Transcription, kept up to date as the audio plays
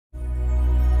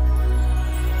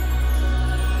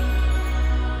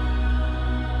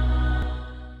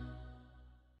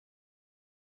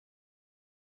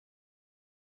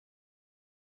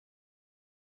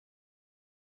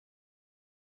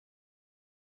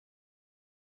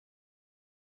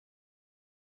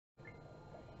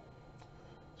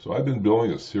So I've been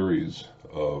building a series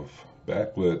of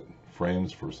backlit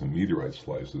frames for some meteorite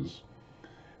slices.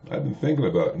 I've been thinking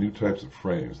about new types of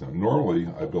frames. Now normally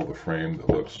I build a frame that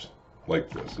looks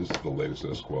like this. This is the latest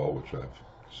SQL, which I've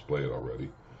displayed already.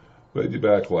 But you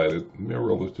backlight it,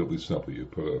 relatively simply. You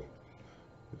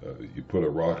put a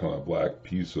rock on a black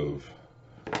piece of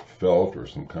felt or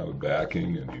some kind of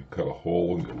backing, and you cut a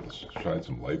hole and you shine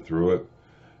some light through it,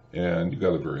 and you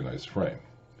got a very nice frame.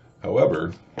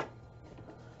 However,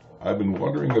 I've been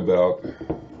wondering about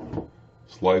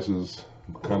slices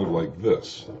kind of like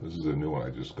this. This is a new one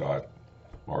I just got,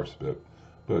 Marsabit.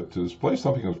 But to display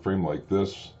something in a frame like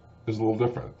this is a little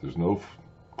different. There's no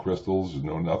crystals, there's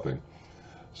no nothing.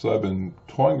 So I've been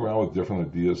toying around with different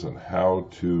ideas on how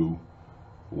to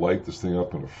light this thing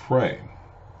up in a frame.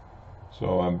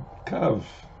 So I'm kind of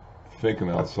thinking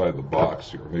outside the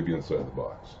box here, maybe inside the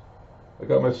box. I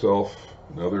got myself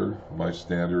another of my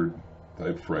standard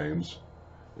type frames.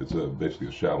 It's basically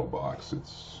a Shadowbox.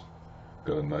 It's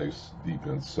got a nice deep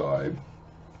inside.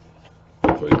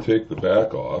 If I take the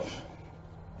back off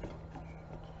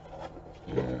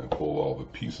and pull all the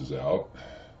pieces out,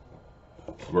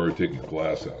 I've already taken the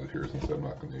glass out of here since I'm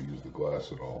not going to use the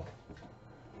glass at all.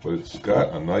 But it's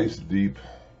got a nice deep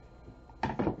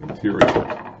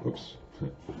interior. Oops.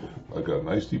 I've got a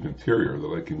nice deep interior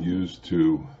that I can use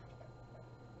to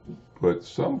put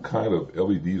some kind of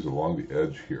LEDs along the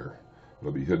edge here.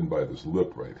 It'll be hidden by this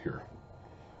lip right here.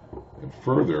 And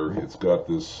further, it's got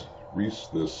this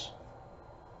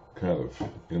kind of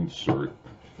insert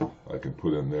I can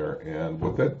put in there. And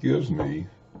what that gives me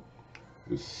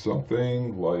is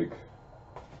something like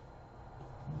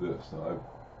this. Now,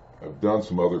 I've done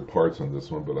some other parts on this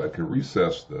one, but I can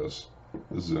recess this.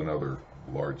 This is another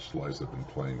large slice I've been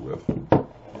playing with.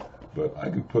 But I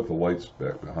can put the lights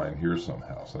back behind here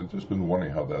somehow. So I've just been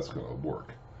wondering how that's going to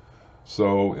work.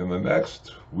 So in the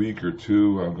next week or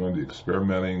two, I'm going to be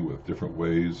experimenting with different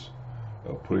ways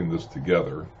of putting this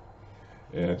together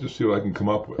and just see what I can come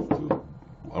up with.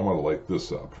 I want to light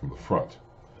this up from the front.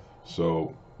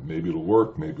 So maybe it'll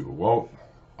work, maybe it won't.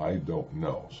 I don't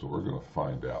know. So we're going to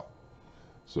find out.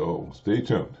 So stay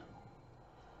tuned.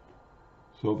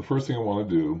 So the first thing I want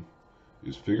to do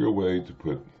is figure a way to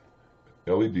put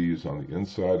LEDs on the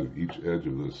inside of each edge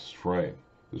of this frame.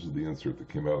 This is the insert that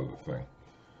came out of the thing.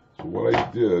 So what I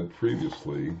did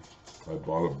previously, I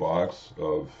bought a box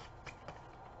of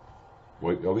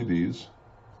white LEDs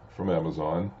from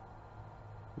Amazon.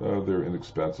 They're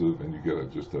inexpensive and you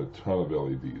get just a ton of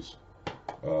LEDs.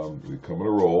 They come in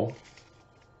a roll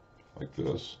like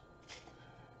this,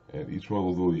 and each one of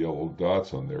those little yellow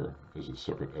dots on there is a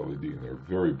separate LED, and they're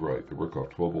very bright. They work off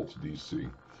 12 volts DC.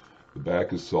 The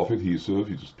back is self-adhesive.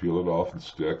 You just peel it off and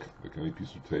stick like any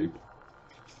piece of tape.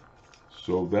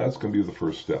 So that's going to be the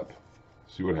first step.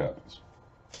 See what happens.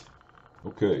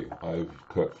 Okay, I've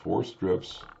cut 4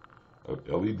 strips of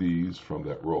LEDs from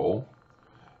that roll,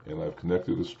 and I've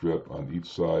connected a strip on each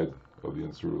side of the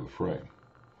insert of the frame.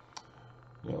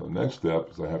 Now the next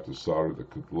step is I have to solder the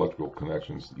electrical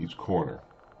connections to each corner.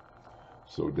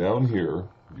 So down here,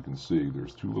 you can see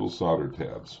there's 2 little solder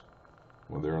tabs,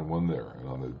 one there and one there, and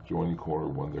on the joining corner,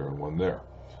 one there and one there.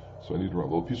 So I need to run a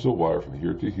little piece of wire from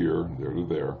here to here, there to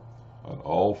there, on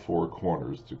all 4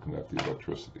 corners to connect the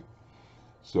electricity.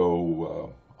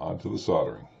 So on to the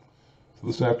soldering. So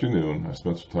this afternoon, I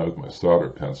spent some time with my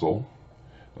solder pencil.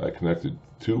 I connected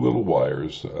 2 little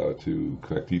wires to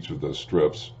connect each of the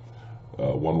strips.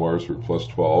 One wire is for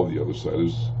 +12, the other side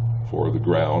is for the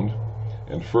ground.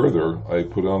 And further, I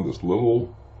put on this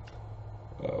little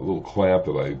clamp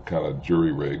that I kind of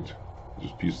jury-rigged,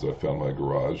 just pieces I found in my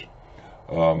garage,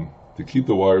 to keep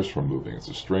the wires from moving. It's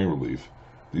a strain relief.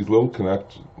 These little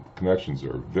connections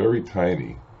are very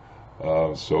tiny,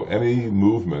 so any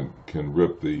movement can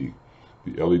rip the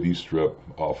LED strip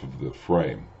off of the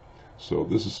frame. So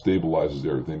this stabilizes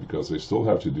everything because they still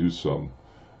have to do some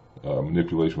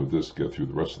manipulation with this to get through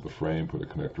the rest of the frame, put a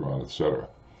connector on, etc.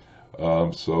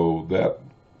 So that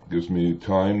gives me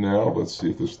time now. Let's see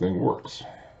if this thing works.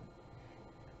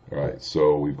 Alright,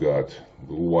 so we've got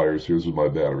little wires. Here's my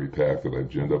battery pack that I've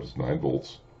ginned up as 9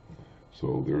 volts.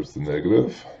 So there's the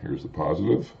negative, here's the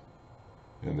positive,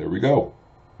 and there we go.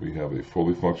 We have a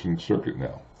fully functioning circuit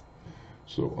now.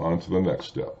 So on to the next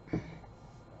step.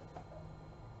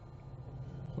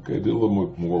 Okay, I did a little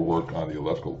bit more work on the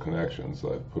electrical connections.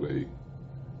 I've put a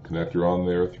connector on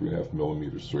there,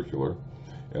 3.5mm circular,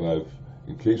 and I've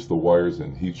encased the wires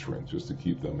in heat shrink just to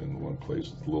keep them in one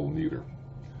place. It's a little neater.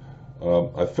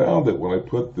 I found that when I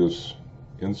put this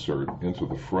insert into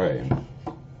the frame,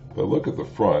 if I look at the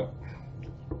front,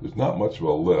 there's not much of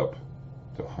a lip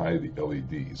to hide the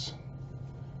LEDs.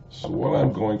 So what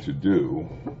I'm going to do,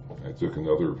 I took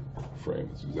another frame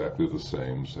that's exactly the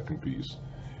same, second piece,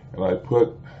 and I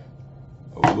put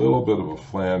a little bit of a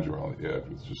flange around the edge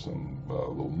with just some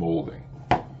little molding,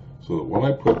 so that when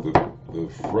I put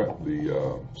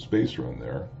the spacer in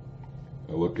there,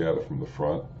 I look at it from the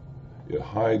front, it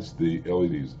hides the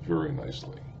LEDs very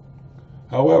nicely.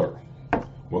 However,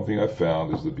 one thing I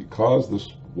found is that because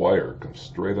this wire comes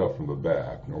straight up from the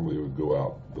back, normally it would go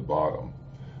out the bottom,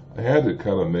 I had to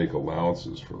kind of make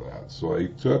allowances for that. So I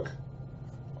took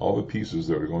all the pieces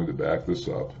that are going to back this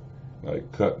up, and I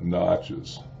cut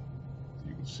notches.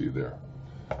 You can see there.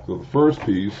 So the first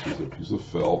piece is a piece of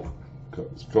felt.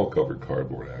 It's felt covered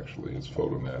cardboard actually. It's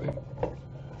photo matting.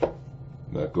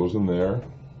 And that goes in there.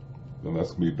 Then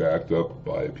that's going to be backed up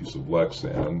by a piece of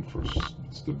Lexan for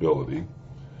stability.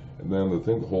 And then the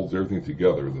thing that holds everything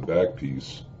together, the back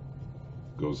piece,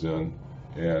 goes in,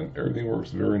 and everything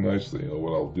works very nicely. You know,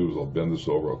 what I'll do is I'll bend this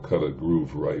over, I'll cut a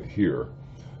groove right here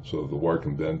so that the wire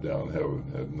can bend down and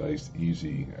have a nice,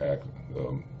 easy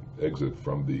exit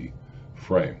from the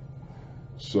frame.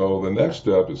 So the next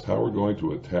step is how we're going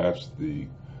to attach the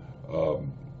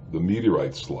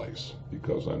meteorite slice,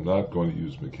 because I'm not going to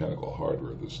use mechanical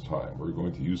hardware this time. We're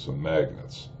going to use some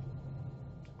magnets.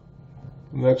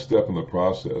 The next step in the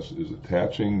process is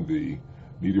attaching the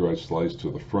meteorite slice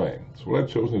to the frame. So what I've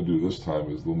chosen to do this time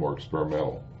is a little more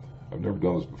experimental. I've never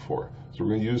done this before. So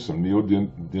we're going to use some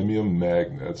neodymium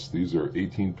magnets. These are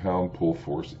 18-pound pull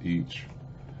force each.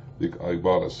 I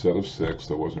bought a set of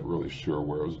 6. I wasn't really sure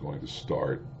where I was going to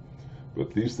start.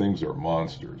 But these things are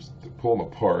monsters. To pull them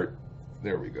apart,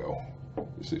 there we go.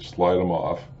 Just slide them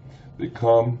off. They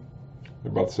come,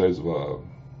 they're about the size of a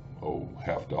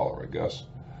 $50, I guess.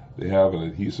 They have an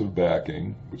adhesive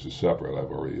backing, which is separate. I've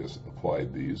already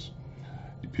applied these.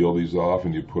 You peel these off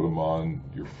and you put them on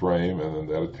your frame, and then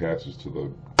that attaches to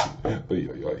the...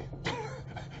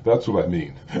 That's what I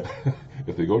mean.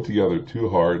 If they go together too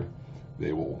hard,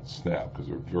 they will snap because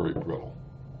they're very brittle.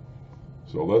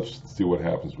 So let's see what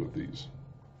happens with these.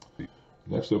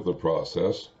 Next up the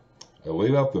process, I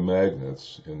laid out the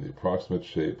magnets in the approximate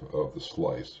shape of the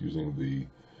slice using the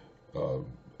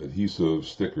adhesive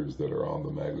stickers that are on the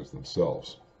magnets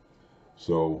themselves.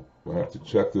 So I have to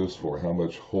check this for how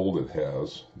much hold it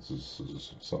has. This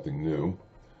is something new,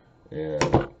 and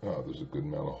there's a good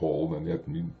amount of hold, and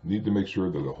you need to make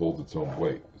sure that it holds its own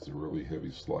weight. It's a really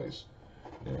heavy slice,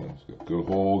 and it's got good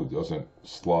hold. It doesn't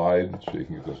slide.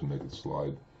 Shaking it doesn't make it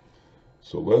slide.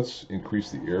 So let's increase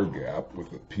the air gap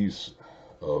with a piece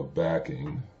of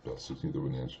backing, about 1/16 of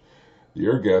an inch. The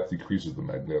air gap decreases the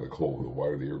magnetic hold. The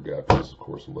wider the air gap is, of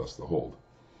course, the less the hold.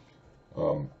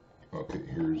 Okay,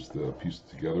 here's the piece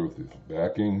together with the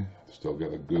backing. Still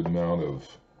got a good amount of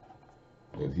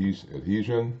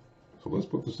adhesion. So let's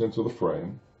put this into the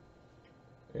frame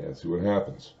and see what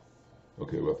happens.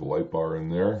 Okay, we have the light bar in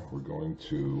there. We're going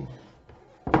to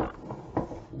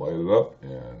light it up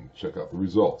and check out the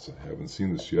results. I haven't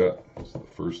seen this yet. This is the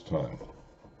first time.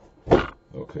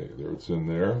 Okay, there it's in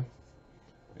there.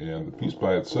 And the piece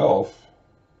by itself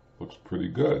looks pretty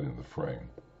good in the frame.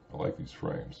 I like these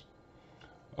frames.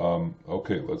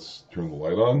 Okay, let's turn the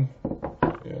light on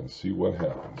and see what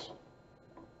happens.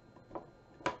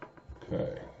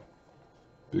 Okay,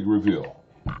 big reveal.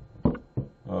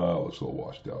 Looks a little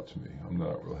washed out to me. I'm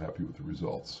not real happy with the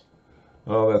results.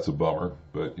 Oh, that's a bummer,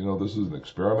 but you know, this is an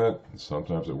experiment, and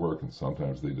sometimes they work and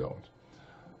sometimes they don't.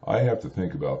 I have to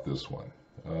think about this one.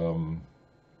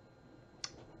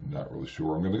 Not really sure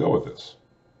where I'm going to go with this.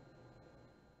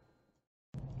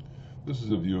 This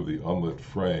is a view of the unlit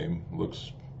frame.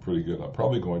 Looks pretty good. I'm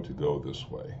probably going to go this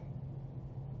way.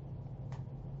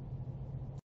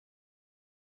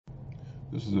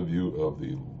 This is a view of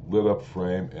the lit up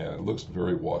frame, and it looks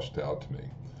very washed out to me.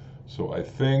 So I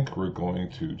think we're going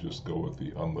to just go with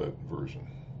the unlit version.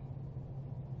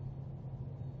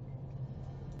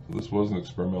 So this was an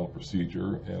experimental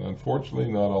procedure, and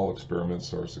unfortunately not all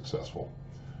experiments are successful.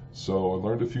 So I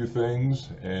learned a few things,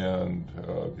 and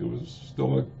it was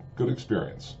still a good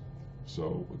experience.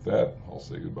 So with that, I'll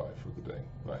say goodbye for the day.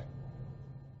 Bye.